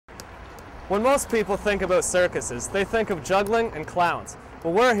When most people think about circuses, they think of juggling and clowns.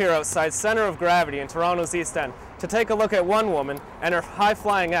 Well, we're here outside Center of Gravity in Toronto's East End to take a look at one woman and her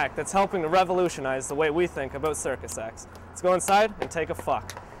high-flying act that's helping to revolutionize the way we think about circus acts. Let's go inside and take a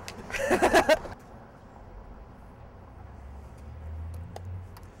fuck.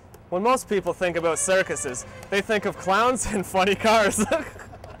 When most people think about circuses, they think of clowns and funny cars. My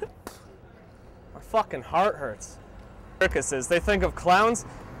fucking heart hurts. Circuses, they think of clowns.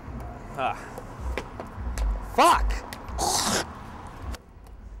 Fuck!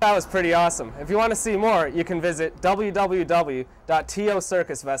 That was pretty awesome. If you want to see more, you can visit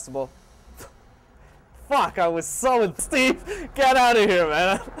www.tocircusfestival. Fuck, I was so Steve, get out of here,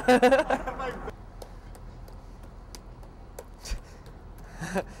 man.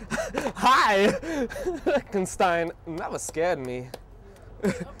 Hi! Frankenstein, that was scared me.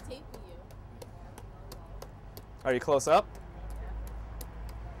 Are you close up?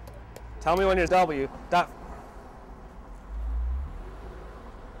 Tell me when you're W.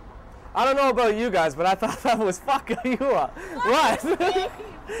 I don't know about you guys, but I thought that was fucking you up. What?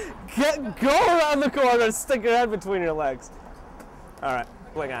 Go around the corner and stick your head between your legs. Alright,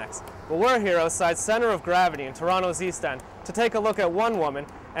 wing axe. Well, we're here outside Center of Gravity in Toronto's East End to take a look at one woman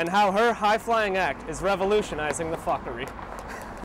and how her high-flying act is revolutionizing the fuckery.